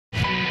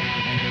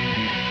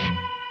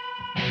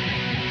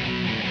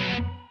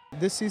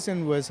this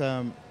season was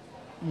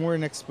more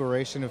an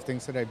exploration of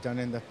things that I've done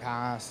in the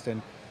past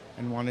and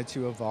wanted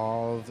to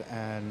evolve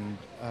and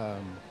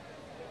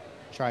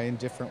try in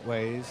different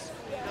ways.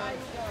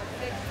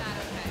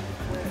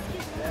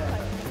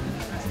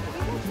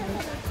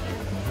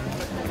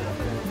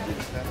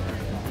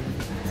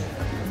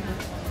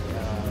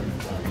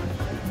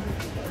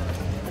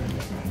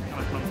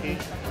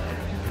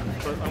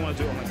 But I want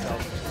to do it on myself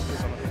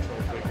because I'm a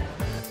control freak.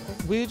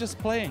 We're just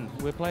playing.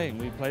 We're playing.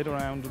 We played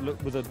around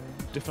with the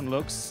different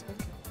looks,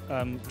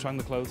 trying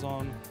the clothes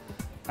on,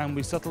 and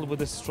we settled with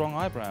this strong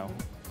eyebrow.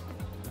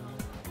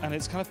 And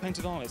it's kind of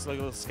painted on. It's like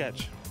a little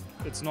sketch.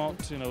 It's not,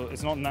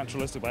 it's not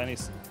naturalistic by any,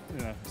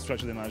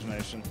 stretch of the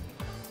imagination.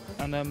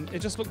 And it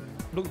just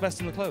looked best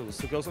in the clothes.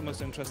 The girls look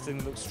most interesting.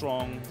 They look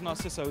strong.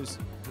 Narciso's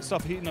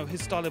stuff.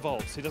 His style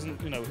evolves. He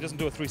doesn't, he doesn't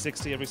do a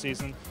 360 every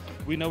season.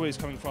 We know where he's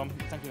coming from.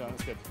 Thank you, Dan.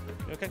 That's good.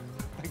 You okay?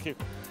 Thank you.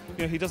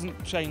 He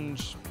doesn't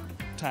change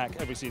tack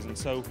every season.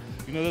 So,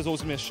 there's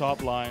always going to be a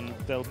sharp line.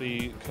 There'll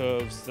be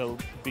curves. There'll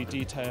be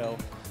detail.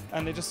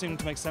 And it just seemed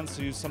to make sense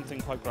to use something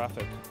quite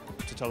graphic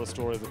to tell the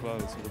story of the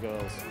clothes of the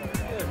girls.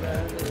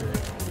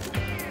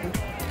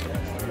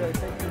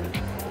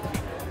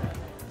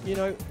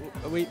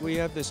 We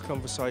have this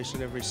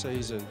conversation every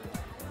season.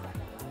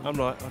 I'm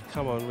like, oh,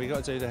 come on, we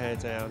got to do the hair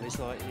down. He's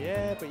like,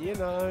 yeah, but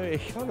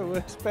it kind of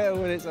works better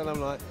when it's, and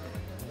I'm like,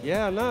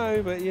 yeah, I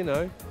know, but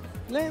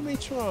let me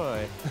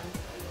try.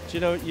 Do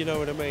you know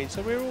what I mean?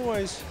 So we're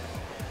always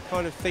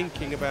kind of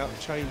thinking about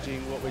changing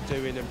what we're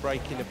doing and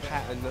breaking a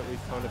pattern that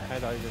we've kind of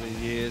had over the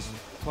years.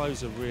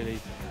 Clothes are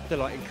they're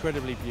like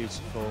incredibly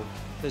beautiful.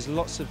 There's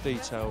lots of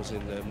details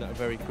in them that are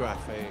very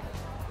graphic.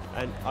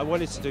 And I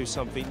wanted to do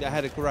something that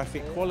had a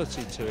graphic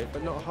quality to it,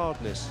 but not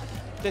hardness.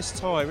 This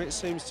time it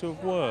seems to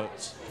have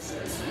worked.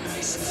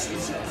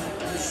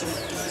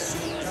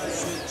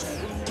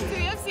 Do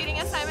we have seating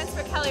assignments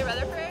for Kelly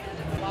Rutherford?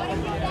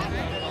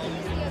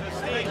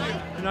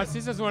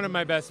 Narciso's one of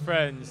my best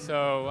friends,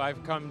 so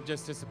I've come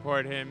just to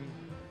support him.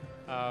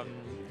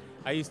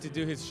 I used to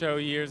do his show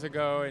years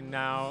ago, and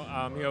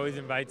now he always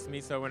invites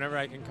me, so whenever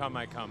I can come,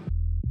 I come.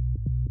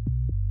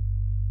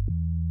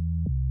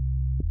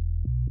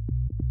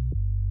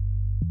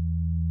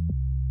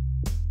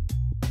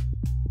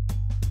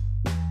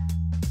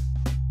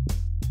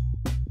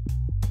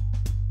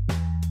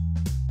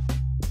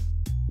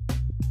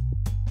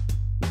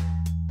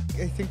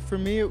 I think for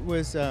me it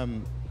was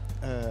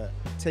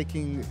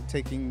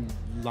taking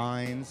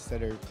lines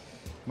that are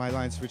my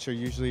lines, which are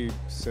usually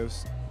so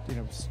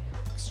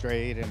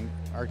straight and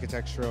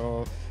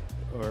architectural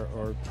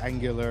or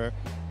angular,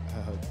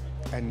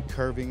 and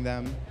curving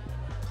them,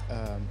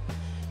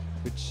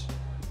 which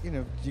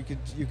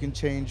you can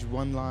change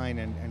one line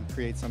and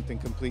create something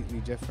completely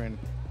different,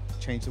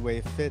 change the way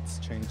it fits,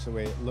 change the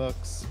way it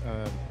looks,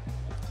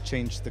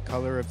 change the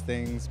color of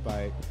things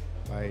by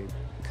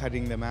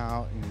cutting them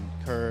out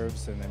in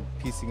curves and then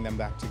piecing them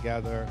back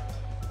together.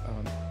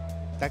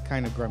 That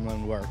kind of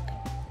gremlin work.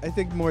 I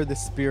think more the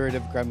spirit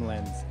of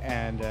Gremlins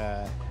and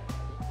a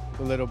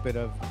little bit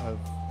of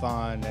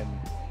fun and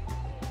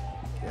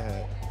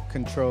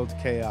controlled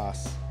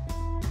chaos.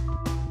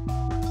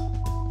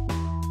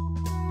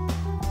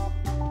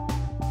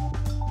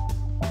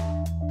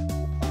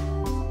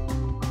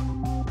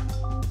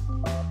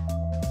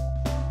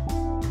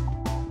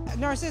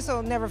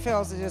 Narciso never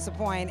fails to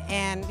disappoint,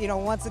 and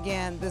once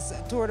again, this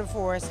tour de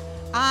force.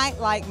 I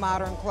like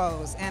modern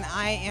clothes, and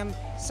I am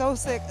so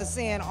sick of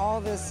seeing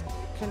all this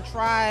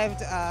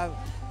contrived,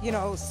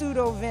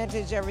 pseudo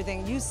vintage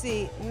everything. You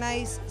see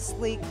nice,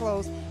 sleek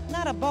clothes,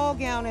 not a ball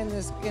gown in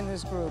this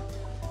group,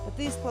 but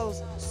these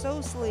clothes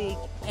so sleek,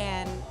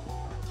 and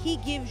he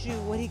gives you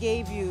what he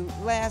gave you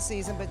last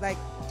season, but like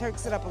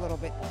turks it up a little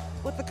bit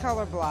with the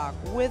color block,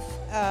 with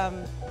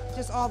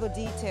just all the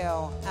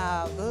detail,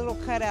 the little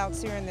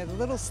cutouts here and there, the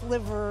little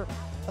sliver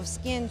of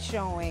skin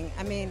showing.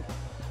 I mean,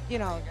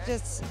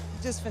 just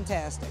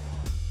fantastic.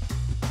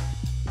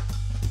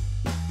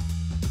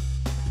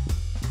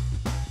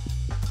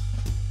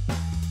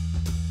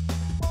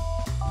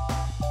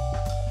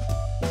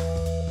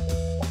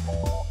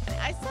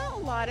 I saw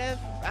a lot of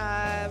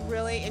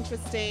really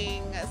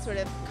interesting sort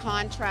of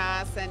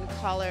contrasts and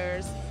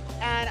colors,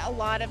 and a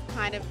lot of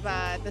kind of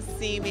the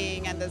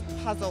seaming and the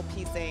puzzle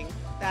piecing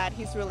that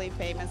he's really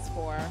famous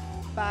for.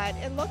 But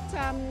it looked,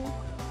 I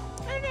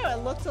don't know,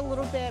 it looked a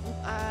little bit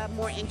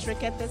more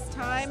intricate this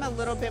time, a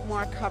little bit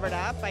more covered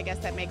up. I guess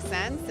that makes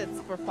sense, it's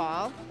for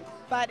fall.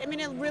 But I mean,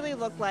 it really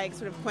looked like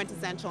sort of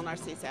quintessential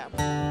Narciso.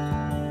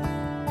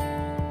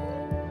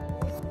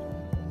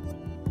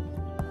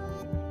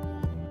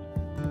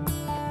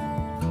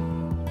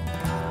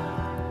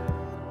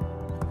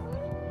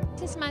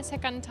 This is my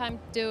second time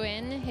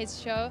doing his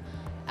show,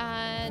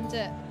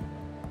 and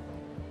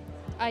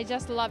I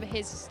just love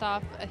his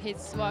stuff.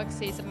 His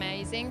works is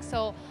amazing.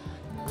 So,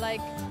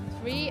 like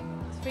three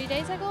 3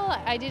 days ago.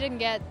 I didn't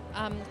get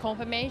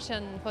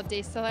confirmation for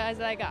this, so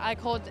I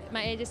called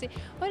my agency.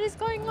 What is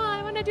going on?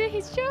 I want to do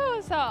his show.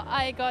 So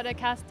I got a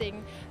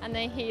casting, and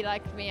then he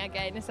liked me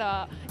again.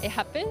 So it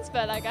happens,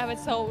 but like I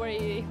was so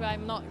worried if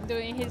I'm not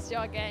doing his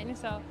show again.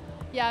 So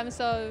yeah, I'm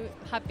so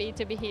happy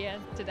to be here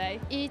today.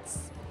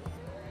 It's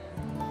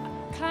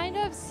kind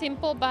of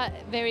simple but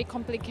very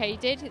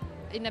complicated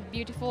in a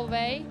beautiful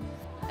way,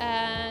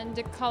 and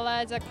the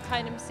colors are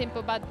kind of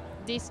simple, but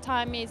this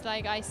time is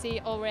like I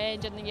see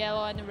orange and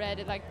yellow and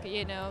red, like,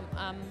 you know,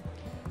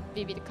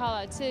 vivid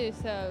color too.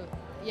 So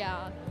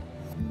yeah.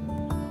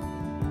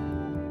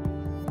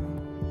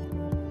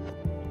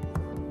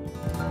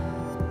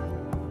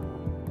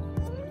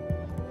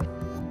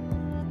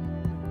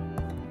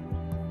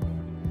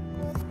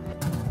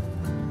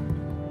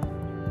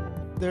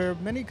 There are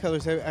many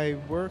colors. I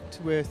worked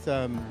with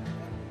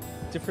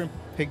different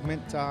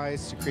pigment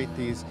dyes to create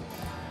these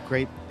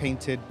great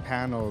painted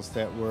panels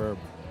that were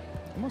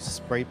almost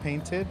spray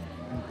painted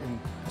in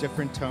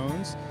different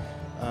tones,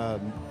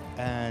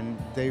 and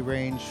they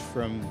range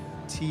from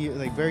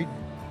like very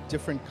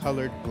different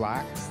colored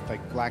blacks,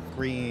 like black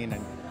green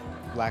and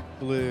black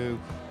blue,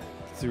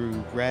 through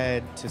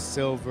red to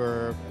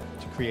silver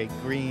to create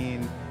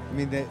green. I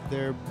mean,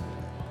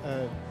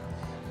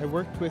 I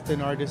worked with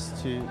an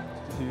artist who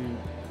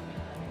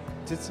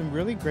did some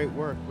really great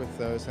work with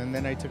those, and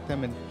then I took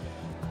them and,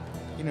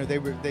 you know,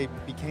 they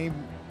became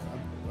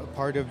a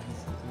part of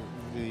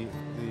the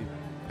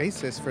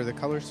basis for the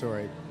color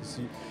story.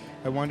 So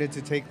I wanted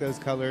to take those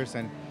colors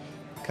and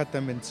cut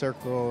them in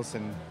circles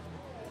and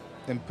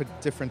then put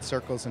different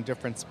circles in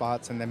different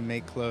spots and then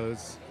make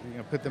clothes, you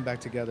know, put them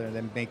back together and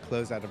then make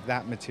clothes out of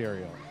that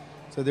material.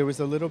 So there was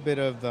a little bit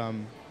of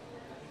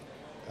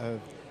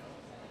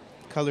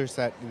colors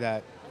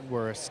that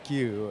were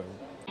askew.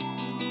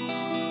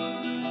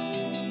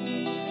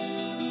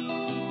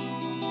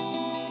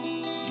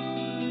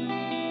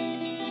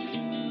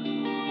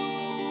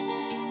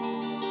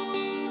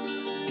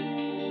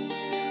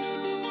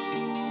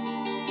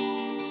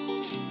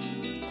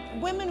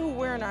 Women who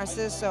wear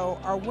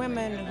Narciso are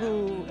women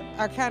who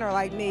are kind of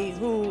like me,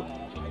 who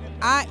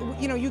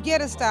you know, you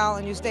get a style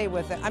and you stay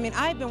with it. I mean,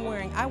 I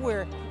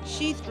wear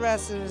sheath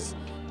dresses,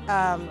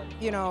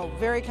 you know,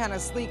 very kind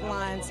of sleek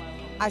lines.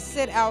 I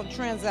sit out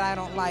trends that I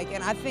don't like,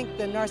 and I think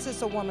the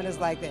Narciso woman is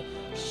like that.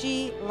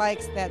 She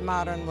likes that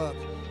modern look.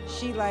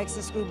 She likes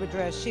the scuba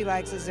dress, she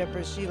likes the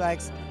zippers, she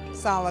likes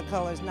solid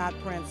colors, not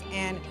prints,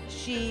 and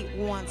she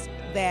wants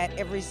that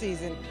every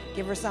season.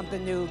 Give her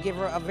something new, give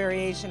her a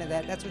variation of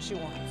that. That's what she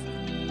wants.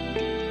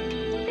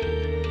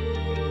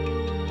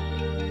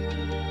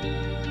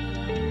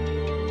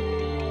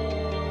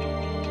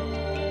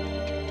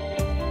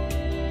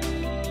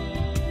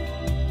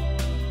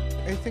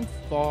 I think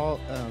fall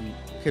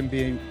can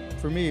be,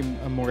 for me,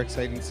 a more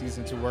exciting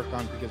season to work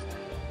on because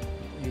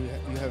you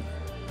have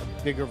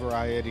a bigger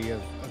variety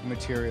of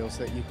materials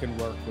that you can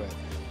work with.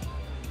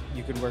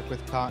 You can work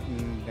with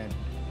cotton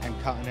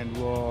and cotton and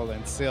wool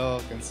and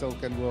silk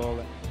and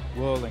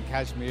wool and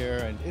cashmere,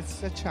 and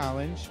it's a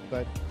challenge,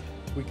 but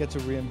we get to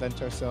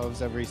reinvent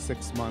ourselves every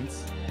 6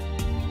 months.